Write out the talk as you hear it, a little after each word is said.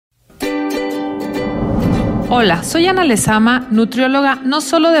Hola, soy Ana Lezama, nutrióloga no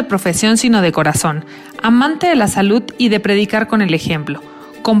solo de profesión sino de corazón, amante de la salud y de predicar con el ejemplo,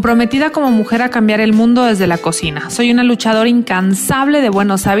 comprometida como mujer a cambiar el mundo desde la cocina. Soy una luchadora incansable de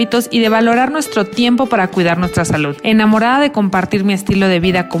buenos hábitos y de valorar nuestro tiempo para cuidar nuestra salud. Enamorada de compartir mi estilo de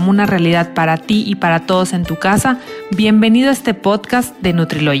vida como una realidad para ti y para todos en tu casa, bienvenido a este podcast de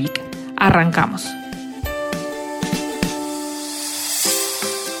Nutrilogic. Arrancamos.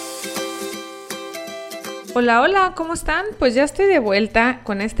 Hola, ¿cómo están? Pues ya estoy de vuelta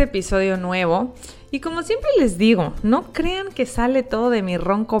con este episodio nuevo y como siempre les digo, no crean que sale todo de mi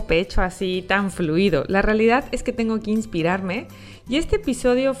ronco pecho así tan fluido. La realidad es que tengo que inspirarme y este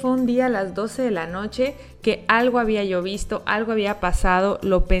episodio fue un día a las 12 de la noche que algo había yo visto, algo había pasado,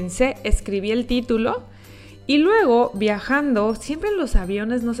 lo pensé, escribí el título y luego viajando, siempre en los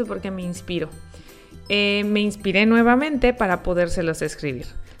aviones, no sé por qué me inspiro. Me inspiré nuevamente para podérselos escribir.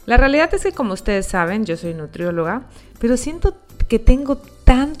 La realidad es que, como ustedes saben, yo soy nutrióloga, pero siento que tengo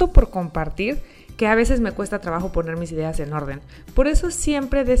tanto por compartir que a veces me cuesta trabajo poner mis ideas en orden. Por eso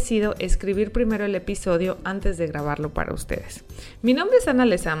siempre decido escribir primero el episodio antes de grabarlo para ustedes. Mi nombre es Ana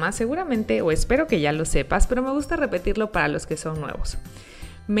Lezama, seguramente o espero que ya lo sepas, pero me gusta repetirlo para los que son nuevos.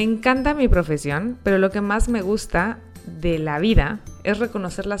 Me encanta mi profesión, pero lo que más me gusta de la vida es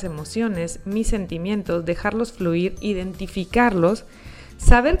reconocer las emociones, mis sentimientos, dejarlos fluir, identificarlos,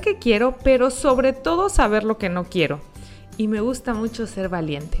 saber qué quiero, pero sobre todo saber lo que no quiero. Y me gusta mucho ser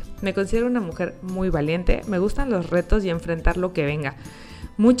valiente. Me considero una mujer muy valiente. Me gustan los retos y enfrentar lo que venga.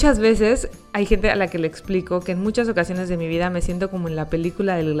 Muchas veces hay gente a la que le explico que en muchas ocasiones de mi vida me siento como en la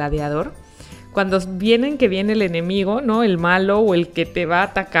película del gladiador. Cuando viene el enemigo, ¿no? El malo o el que te va a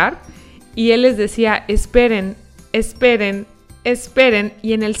atacar. Y él les decía, esperen.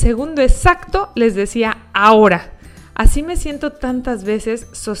 Y en el segundo exacto les decía, ahora. Así me siento tantas veces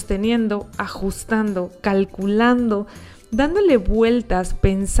sosteniendo, ajustando, calculando, dándole vueltas,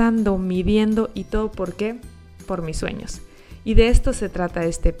 pensando, midiendo y todo ¿por qué? Por mis sueños. Y de esto se trata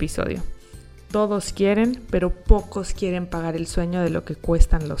este episodio. Todos quieren, pero pocos quieren pagar el sueño de lo que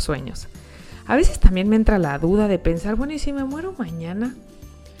cuestan los sueños. A veces también me entra la duda de pensar, bueno, ¿y si me muero mañana?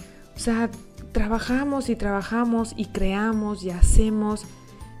 O sea, trabajamos y creamos y hacemos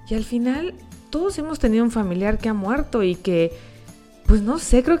y al final todos hemos tenido un familiar que ha muerto y que, pues no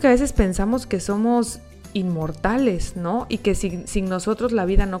sé, creo que a veces pensamos que somos inmortales, ¿no? Y que sin nosotros la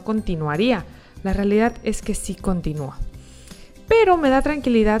vida no continuaría. La realidad es que sí continúa. Pero me da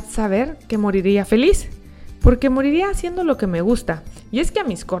tranquilidad saber que moriría feliz, porque moriría haciendo lo que me gusta. Y es que a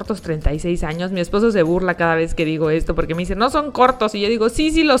mis cortos 36 años, mi esposo se burla cada vez que digo esto, porque me dice, no son cortos, y yo digo,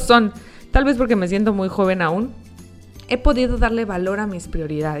 sí lo son. Tal vez porque me siento muy joven aún. He podido darle valor a mis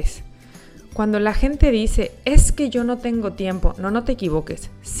prioridades. Cuando la gente dice, es que yo no tengo tiempo, no te equivoques,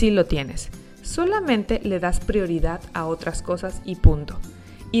 sí lo tienes. Solamente le das prioridad a otras cosas y punto.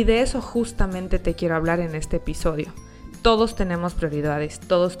 Y de eso justamente te quiero hablar en este episodio. Todos tenemos prioridades,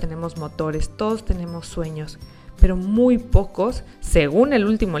 todos tenemos motores, todos tenemos sueños, pero muy pocos, según el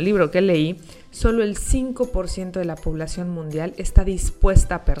último libro que leí, solo el 5% de la población mundial está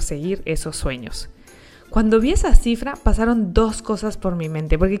dispuesta a perseguir esos sueños. Cuando vi esa cifra, pasaron dos cosas por mi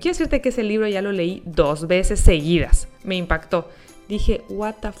mente, porque quiero decirte que ese libro ya lo leí 2 veces seguidas. Me impactó. Dije,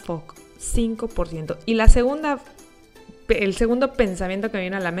 what the fuck, 5%. Y el segundo pensamiento que me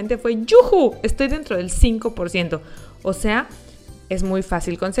vino a la mente fue, ¡yujú! Estoy dentro del 5%. O sea, es muy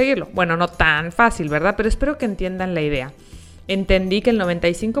fácil conseguirlo. Bueno, no tan fácil, ¿verdad? Pero espero que entiendan la idea. Entendí que el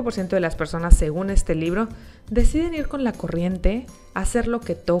 95% de las personas, según este libro, deciden ir con la corriente, hacer lo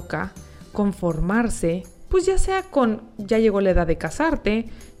que toca, conformarse, pues ya sea ya llegó la edad de casarte,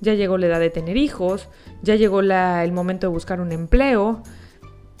 ya llegó la edad de tener hijos, ya llegó el momento de buscar un empleo,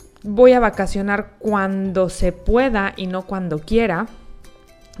 voy a vacacionar cuando se pueda y no cuando quiera,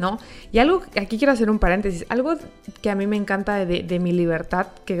 ¿no? Y aquí quiero hacer un paréntesis, algo que a mí me encanta de mi libertad,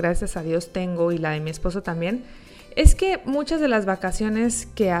 que gracias a Dios tengo y la de mi esposo también, es que muchas de las vacaciones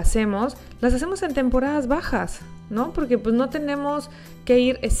que hacemos, las hacemos en temporadas bajas, ¿no? Porque pues no tenemos que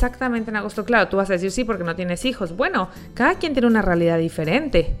ir exactamente en agosto. Claro, tú vas a decir sí porque no tienes hijos. Bueno, cada quien tiene una realidad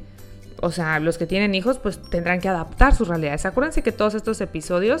diferente. O sea, los que tienen hijos pues tendrán que adaptar sus realidades. Acuérdense que todos estos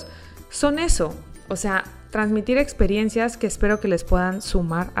episodios son eso. O sea, transmitir experiencias que espero que les puedan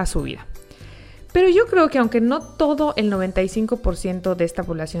sumar a su vida. Pero yo creo que aunque no todo el 95% de esta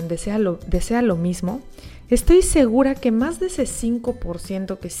población desea lo mismo, estoy segura que más de ese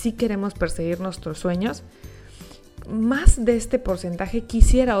 5% que sí queremos perseguir nuestros sueños, más de este porcentaje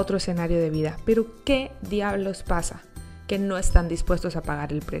quisiera otro escenario de vida. Pero ¿qué diablos pasa? Que no están dispuestos a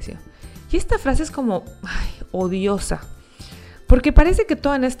pagar el precio. Y esta frase es como odiosa, porque parece que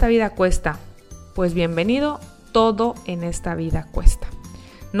todo en esta vida cuesta. Pues bienvenido, todo en esta vida cuesta.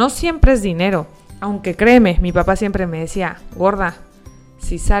 No siempre es dinero, aunque créeme, mi papá siempre me decía, gorda,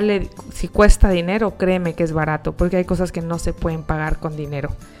 si cuesta dinero, créeme que es barato, porque hay cosas que no se pueden pagar con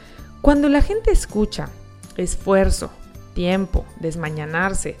dinero. Cuando la gente escucha esfuerzo, tiempo,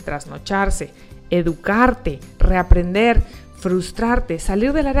 desmañanarse, trasnocharse, educarte, reaprender, frustrarte,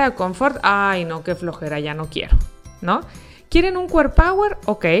 salir del área de confort, ay no, qué flojera, ya no quiero, ¿no? ¿Quieren un core power?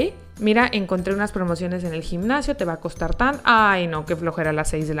 Ok, mira, encontré unas promociones en el gimnasio, te va a costar tanto, ay no, qué flojera a las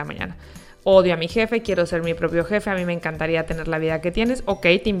 6 de la mañana. Odio a mi jefe, quiero ser mi propio jefe, a mí me encantaría tener la vida que tienes, ok,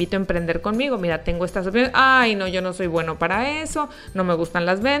 te invito a emprender conmigo, mira, tengo estas opciones, ay no, yo no soy bueno para eso, no me gustan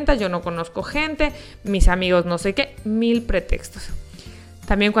las ventas, yo no conozco gente, mis amigos no sé qué, 1000 pretextos.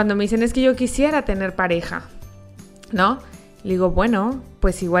 También cuando me dicen, es que yo quisiera tener pareja, ¿no? Le digo, bueno,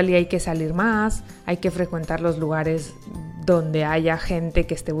 pues igual y hay que salir más, hay que frecuentar los lugares donde haya gente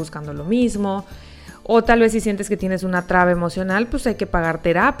que esté buscando lo mismo. O tal vez si sientes que tienes una traba emocional, pues hay que pagar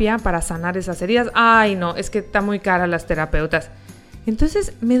terapia para sanar esas heridas. Ay, no, es que está muy cara las terapeutas.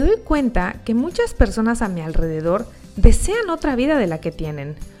 Entonces me doy cuenta que muchas personas a mi alrededor desean otra vida de la que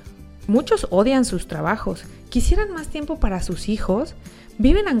tienen. Muchos odian sus trabajos, quisieran más tiempo para sus hijos,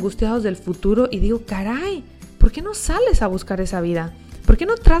 viven angustiados del futuro y digo, caray, ¿por qué no sales a buscar esa vida? ¿Por qué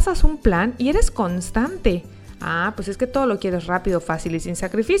no trazas un plan y eres constante? Ah, pues es que todo lo quieres rápido, fácil y sin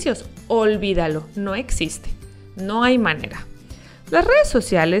sacrificios. Olvídalo, no existe. No hay manera. Las redes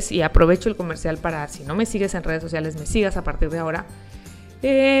sociales, y aprovecho el comercial para, si no me sigues en redes sociales, me sigas a partir de ahora.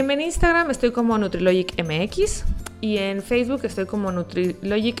 En Instagram estoy como Nutrilogic MX y en Facebook estoy como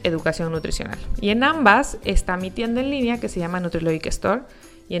Nutrilogic Educación Nutricional. Y en ambas está mi tienda en línea que se llama Nutrilogic Store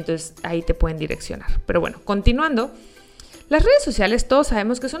y entonces ahí te pueden direccionar. Pero bueno, continuando. Las redes sociales todos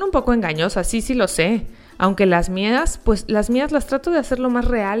sabemos que son un poco engañosas, sí lo sé. Aunque las mías las trato de hacer lo más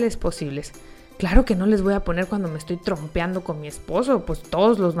reales posibles. Claro que no les voy a poner cuando me estoy trompeando con mi esposo, pues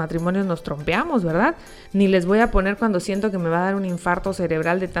todos los matrimonios nos trompeamos, ¿verdad? Ni les voy a poner cuando siento que me va a dar un infarto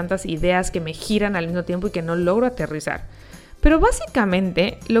cerebral de tantas ideas que me giran al mismo tiempo y que no logro aterrizar. Pero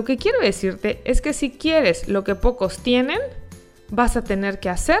básicamente lo que quiero decirte es que si quieres lo que pocos tienen, vas a tener que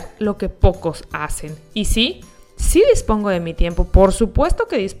hacer lo que pocos hacen. Y sí dispongo de mi tiempo, por supuesto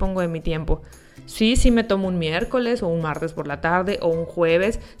que dispongo de mi tiempo. Sí me tomo un miércoles o un martes por la tarde o un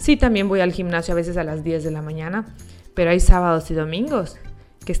jueves. Sí, también voy al gimnasio a veces a las 10 de la mañana. Pero hay sábados y domingos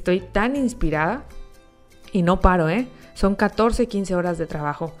que estoy tan inspirada y no paro, Son 14, 15 horas de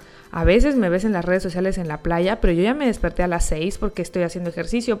trabajo. A veces me ves en las redes sociales en la playa, pero yo ya me desperté a las 6 porque estoy haciendo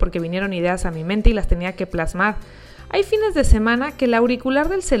ejercicio, porque vinieron ideas a mi mente y las tenía que plasmar. Hay fines de semana que el auricular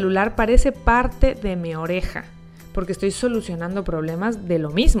del celular parece parte de mi oreja, porque estoy solucionando problemas de lo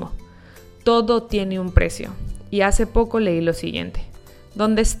mismo. Todo tiene un precio. Y hace poco leí lo siguiente.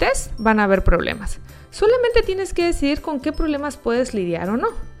 Donde estés van a haber problemas. Solamente tienes que decidir con qué problemas puedes lidiar o no.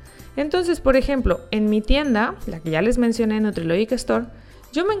 Entonces, por ejemplo, en mi tienda, la que ya les mencioné, Nutrilogic Store,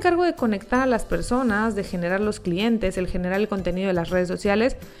 yo me encargo de conectar a las personas, de generar los clientes, el generar el contenido de las redes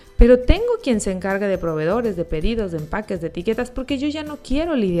sociales, pero tengo quien se encargue de proveedores, de pedidos, de empaques, de etiquetas, porque yo ya no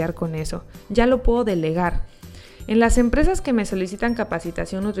quiero lidiar con eso. Ya lo puedo delegar. En las empresas que me solicitan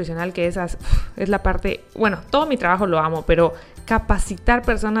capacitación nutricional, que es la parte, bueno, todo mi trabajo lo amo, pero capacitar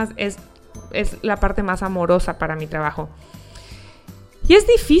personas es la parte más amorosa para mi trabajo. Y es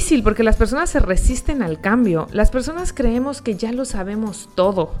difícil porque las personas se resisten al cambio. Las personas creemos que ya lo sabemos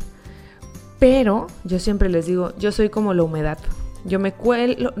todo. Pero yo siempre les digo, yo soy como la humedad. Yo me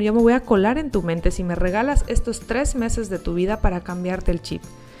voy a colar en tu mente si me regalas estos 3 meses de tu vida para cambiarte el chip.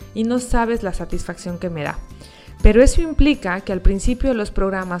 Y no sabes la satisfacción que me da. Pero eso implica que al principio de los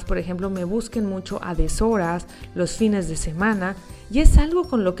programas, por ejemplo, me busquen mucho a deshoras, los fines de semana, y es algo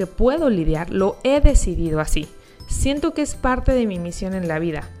con lo que puedo lidiar, lo he decidido así. Siento que es parte de mi misión en la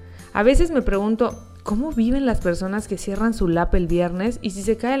vida. A veces me pregunto, ¿cómo viven las personas que cierran su lap el viernes y si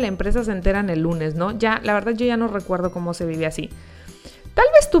se cae la empresa se enteran el lunes, ¿no? La verdad yo ya no recuerdo cómo se vive así. Tal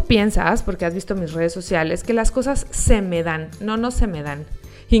vez tú piensas, porque has visto mis redes sociales, que las cosas se me dan. No se me dan.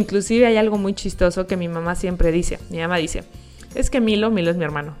 Inclusive hay algo muy chistoso que mi mamá siempre dice. Mi mamá dice, es que Milo es mi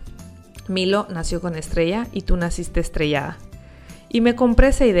hermano. Milo nació con estrella y tú naciste estrellada. Y me compré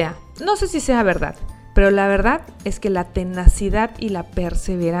esa idea. No sé si sea verdad, pero la verdad es que la tenacidad y la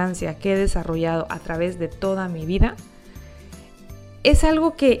perseverancia que he desarrollado a través de toda mi vida es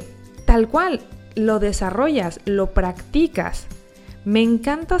algo que tal cual lo desarrollas, lo practicas. Me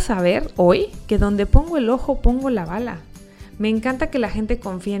encanta saber hoy que donde pongo el ojo pongo la bala. Me encanta que la gente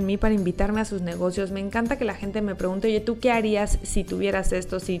confíe en mí para invitarme a sus negocios. Me encanta que la gente me pregunte, oye, ¿tú qué harías si tuvieras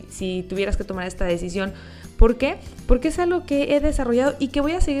esto, si tuvieras que tomar esta decisión? ¿Por qué? Porque es algo que he desarrollado y que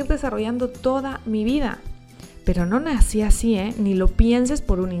voy a seguir desarrollando toda mi vida. Pero no nací así, ni lo pienses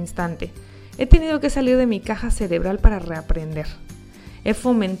por un instante. He tenido que salir de mi caja cerebral para reaprender. He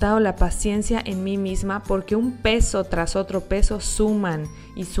fomentado la paciencia en mí misma porque un peso tras otro peso suman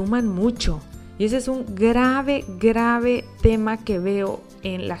y suman mucho. Y ese es un grave tema que veo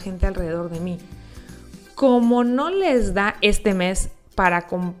en la gente alrededor de mí. Como no les da este mes para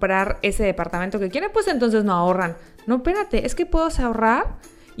comprar ese departamento que quieren, pues entonces no ahorran. No, espérate, es que puedes ahorrar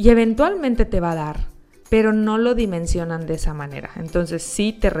y eventualmente te va a dar, pero no lo dimensionan de esa manera. Entonces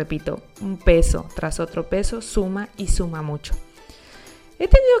sí, te repito, un peso tras otro peso suma y suma mucho. He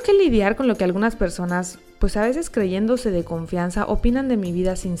tenido que lidiar con lo que algunas personas, pues a veces creyéndose de confianza, opinan de mi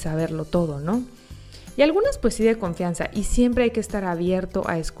vida sin saberlo todo, ¿no? Y algunas pues sí de confianza, y siempre hay que estar abierto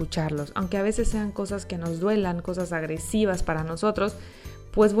a escucharlos, aunque a veces sean cosas que nos duelan, cosas agresivas para nosotros,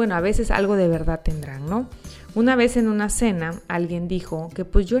 pues bueno, a veces algo de verdad tendrán, ¿no? Una vez en una cena alguien dijo que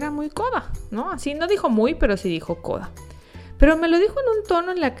pues yo era muy coda, ¿no? Así no dijo muy, pero sí dijo coda. Pero me lo dijo en un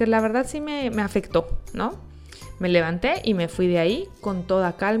tono en la que la verdad sí me afectó, ¿no? Me levanté y me fui de ahí con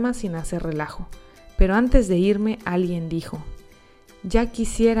toda calma, sin hacer relajo. Pero antes de irme, alguien dijo: ya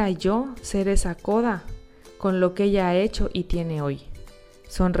quisiera yo ser esa coda con lo que ella ha hecho y tiene hoy.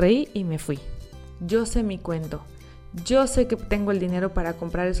 Sonreí y me fui. Yo sé mi cuento. Yo sé que tengo el dinero para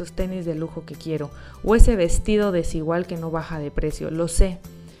comprar esos tenis de lujo que quiero, o ese vestido desigual que no baja de precio, lo sé.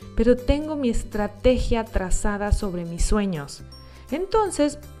 Pero tengo mi estrategia trazada sobre mis sueños.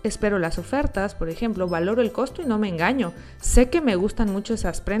 Entonces, espero las ofertas, por ejemplo, valoro el costo y no me engaño. Sé que me gustan mucho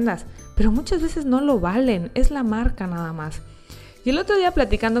esas prendas, pero muchas veces no lo valen, es la marca nada más. Y el otro día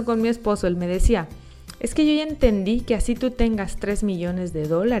platicando con mi esposo, él me decía, es que yo ya entendí que así tú tengas $3 millones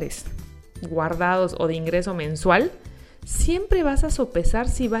guardados o de ingreso mensual, siempre vas a sopesar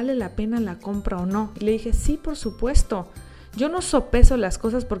si vale la pena la compra o no. Y le dije, sí, por supuesto. Yo no sopeso las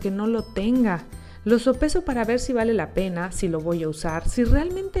cosas porque no lo tenga. Lo sopeso para ver si vale la pena, si lo voy a usar, si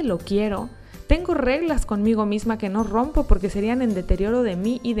realmente lo quiero. Tengo reglas conmigo misma que no rompo porque serían en deterioro de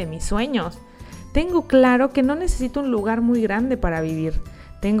mí y de mis sueños. Tengo claro que no necesito un lugar muy grande para vivir.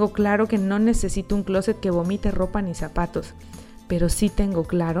 Tengo claro que no necesito un closet que vomite ropa ni zapatos. Pero sí tengo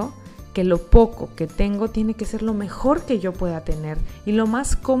claro que lo poco que tengo tiene que ser lo mejor que yo pueda tener y lo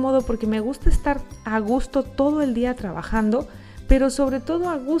más cómodo, porque me gusta estar a gusto todo el día trabajando, pero sobre todo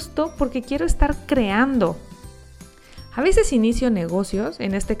a gusto porque quiero estar creando. A veces inicio negocios,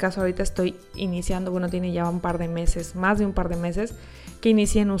 en este caso ahorita estoy iniciando, tiene ya un par de meses, más de un par de meses que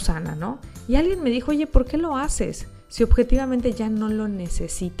inicié en Usana, ¿no? Y alguien me dijo, oye, ¿por qué lo haces? Si objetivamente ya no lo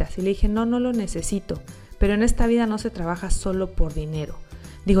necesitas. Y le dije, no lo necesito, pero en esta vida no se trabaja solo por dinero.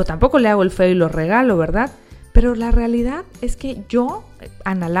 Digo, tampoco le hago el feo y lo regalo, ¿verdad? Pero la realidad es que yo,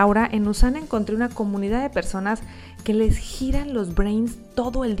 Ana Laura, en Usana encontré una comunidad de personas que les giran los brains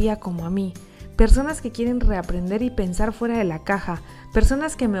todo el día como a mí. Personas que quieren reaprender y pensar fuera de la caja.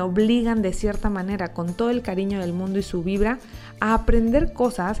 Personas que me obligan de cierta manera, con todo el cariño del mundo y su vibra, a aprender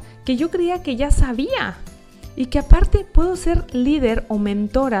cosas que yo creía que ya sabía. Y que aparte puedo ser líder o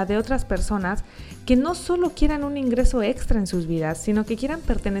mentora de otras personas que no solo quieran un ingreso extra en sus vidas, sino que quieran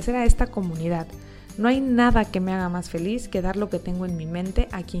pertenecer a esta comunidad. No hay nada que me haga más feliz que dar lo que tengo en mi mente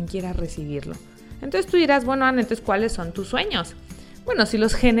a quien quiera recibirlo. Entonces tú dirás, bueno, Ana, entonces ¿cuáles son tus sueños? Bueno, si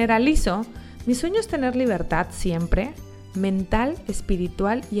los generalizo, mi sueño es tener libertad siempre, mental,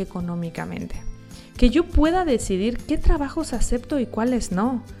 espiritual y económicamente. Que yo pueda decidir qué trabajos acepto y cuáles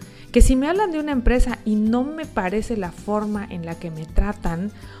no. Que si me hablan de una empresa y no me parece la forma en la que me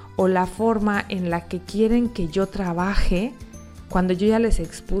tratan o la forma en la que quieren que yo trabaje, cuando yo ya les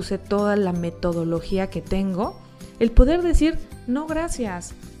expuse toda la metodología que tengo, el poder decir, no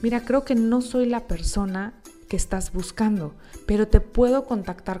gracias, mira, creo que no soy la persona que estás buscando, pero te puedo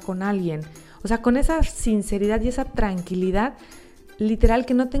contactar con alguien. O sea, con esa sinceridad y esa tranquilidad, literal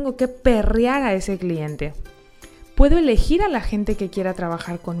que no tengo que perrear a ese cliente. Puedo elegir a la gente que quiera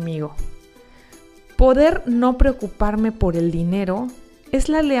trabajar conmigo. Poder no preocuparme por el dinero es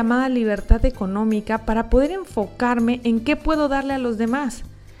la llamada libertad económica para poder enfocarme en qué puedo darle a los demás.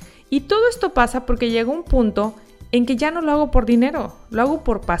 Y todo esto pasa porque llegó un punto en que ya no lo hago por dinero, lo hago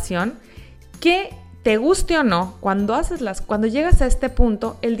por pasión, que te guste o no, cuando llegas a este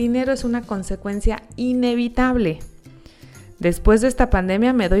punto, el dinero es una consecuencia inevitable. Después de esta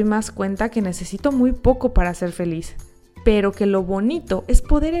pandemia me doy más cuenta que necesito muy poco para ser feliz, pero que lo bonito es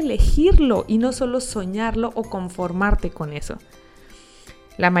poder elegirlo y no solo soñarlo o conformarte con eso.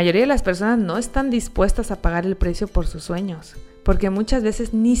 La mayoría de las personas no están dispuestas a pagar el precio por sus sueños, porque muchas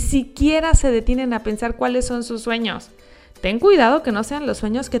veces ni siquiera se detienen a pensar cuáles son sus sueños. Ten cuidado que no sean los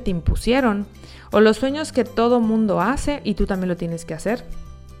sueños que te impusieron o los sueños que todo mundo hace y tú también lo tienes que hacer.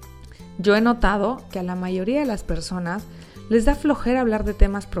 Yo he notado que a la mayoría de las personas les da flojera hablar de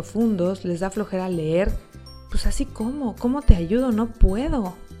temas profundos, les da flojera leer. Pues así como, ¿cómo te ayudo? No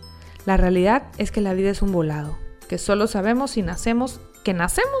puedo. La realidad es que la vida es un volado, que solo sabemos si nacemos, que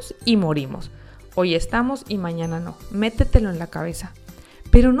nacemos y morimos. Hoy estamos y mañana no. Métetelo en la cabeza.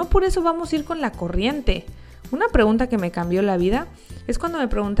 Pero no por eso vamos a ir con la corriente. Una pregunta que me cambió la vida es cuando me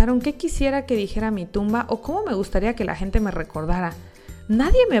preguntaron qué quisiera que dijera mi tumba o cómo me gustaría que la gente me recordara.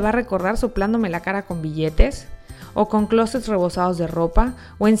 Nadie me va a recordar soplándome la cara con billetes, o con closets rebosados de ropa,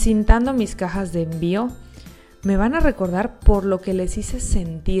 o encintando mis cajas de envío. Me van a recordar por lo que les hice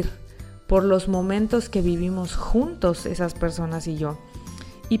sentir, por los momentos que vivimos juntos esas personas y yo.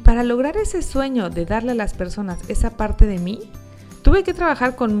 Y para lograr ese sueño de darle a las personas esa parte de mí, tuve que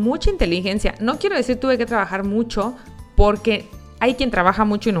trabajar con mucha inteligencia. No quiero decir tuve que trabajar mucho, porque hay quien trabaja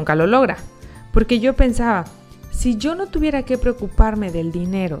mucho y nunca lo logra. Porque yo pensaba, si yo no tuviera que preocuparme del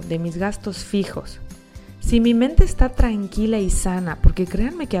dinero, de mis gastos fijos, si mi mente está tranquila y sana, porque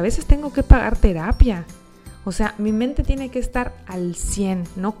créanme que a veces tengo que pagar terapia. O sea, mi mente tiene que estar al 100,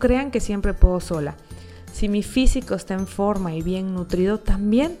 no crean que siempre puedo sola. Si mi físico está en forma y bien nutrido,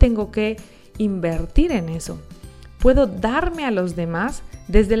 también tengo que invertir en eso. Puedo darme a los demás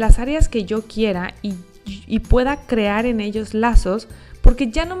desde las áreas que yo quiera y pueda crear en ellos lazos,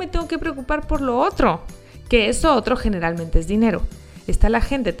 porque ya no me tengo que preocupar por lo otro, que eso otro generalmente es dinero. Está la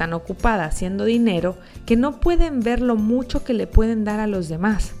gente tan ocupada haciendo dinero que no pueden ver lo mucho que le pueden dar a los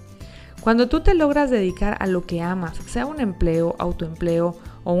demás. Cuando tú te logras dedicar a lo que amas, sea un empleo, autoempleo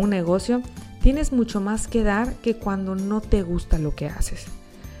o un negocio, tienes mucho más que dar que cuando no te gusta lo que haces.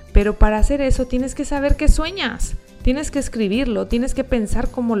 Pero para hacer eso tienes que saber qué sueñas, tienes que escribirlo, tienes que pensar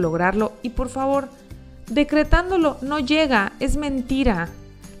cómo lograrlo y por favor, decretándolo no llega, es mentira.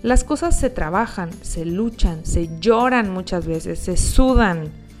 Las cosas se trabajan, se luchan, se lloran muchas veces, se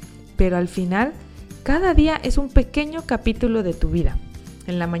sudan, pero al final, cada día es un pequeño capítulo de tu vida.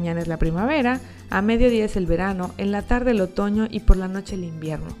 En la mañana es la primavera, a mediodía es el verano, en la tarde el otoño y por la noche el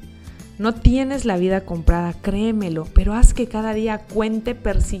invierno. No tienes la vida comprada, créemelo, pero haz que cada día cuente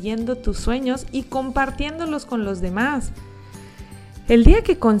persiguiendo tus sueños y compartiéndolos con los demás. El día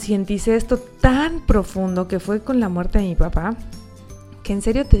que concienticé esto tan profundo que fue con la muerte de mi papá, que en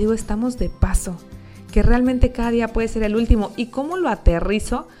serio te digo, estamos de paso, que realmente cada día puede ser el último. ¿Y cómo lo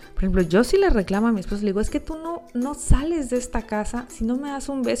aterrizo? Por ejemplo, yo sí le reclamo a mi esposo, le digo, es que tú no sales de esta casa si no me das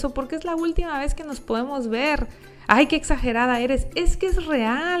un beso, porque es la última vez que nos podemos ver. Ay, qué exagerada eres. Es que es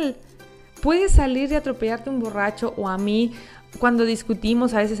real. Puedes salir y atropellarte un borracho, o a mí, cuando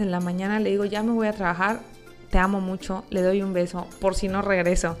discutimos a veces en la mañana, le digo, ya me voy a trabajar, te amo mucho, le doy un beso, por si no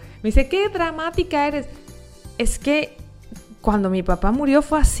regreso. Me dice, qué dramática eres. Es que cuando mi papá murió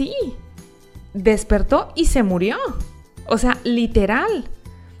fue así. Despertó y se murió. O sea, literal.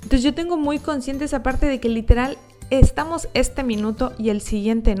 Entonces yo tengo muy consciente esa parte de que literal estamos este minuto y el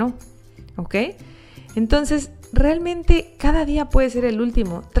siguiente no. ¿Ok? Entonces, realmente cada día puede ser el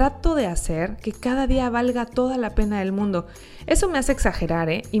último. Trato de hacer que cada día valga toda la pena del mundo. Eso me hace exagerar,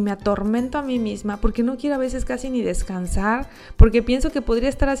 y me atormento a mí misma porque no quiero a veces casi ni descansar, porque pienso que podría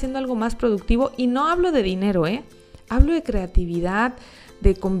estar haciendo algo más productivo y no hablo de dinero, Hablo de creatividad,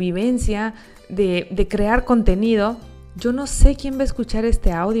 de convivencia, de crear contenido. Yo no sé quién va a escuchar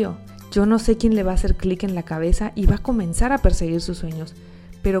este audio. Yo no sé quién le va a hacer clic en la cabeza y va a comenzar a perseguir sus sueños.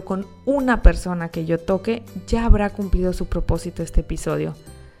 Pero con una persona que yo toque, ya habrá cumplido su propósito este episodio.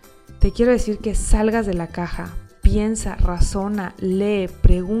 Te quiero decir que salgas de la caja, piensa, razona, lee,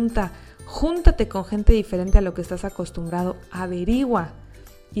 pregunta, júntate con gente diferente a lo que estás acostumbrado, averigua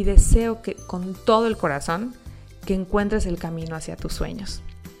y deseo que con todo el corazón que encuentres el camino hacia tus sueños.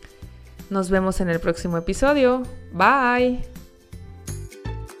 Nos vemos en el próximo episodio. Bye.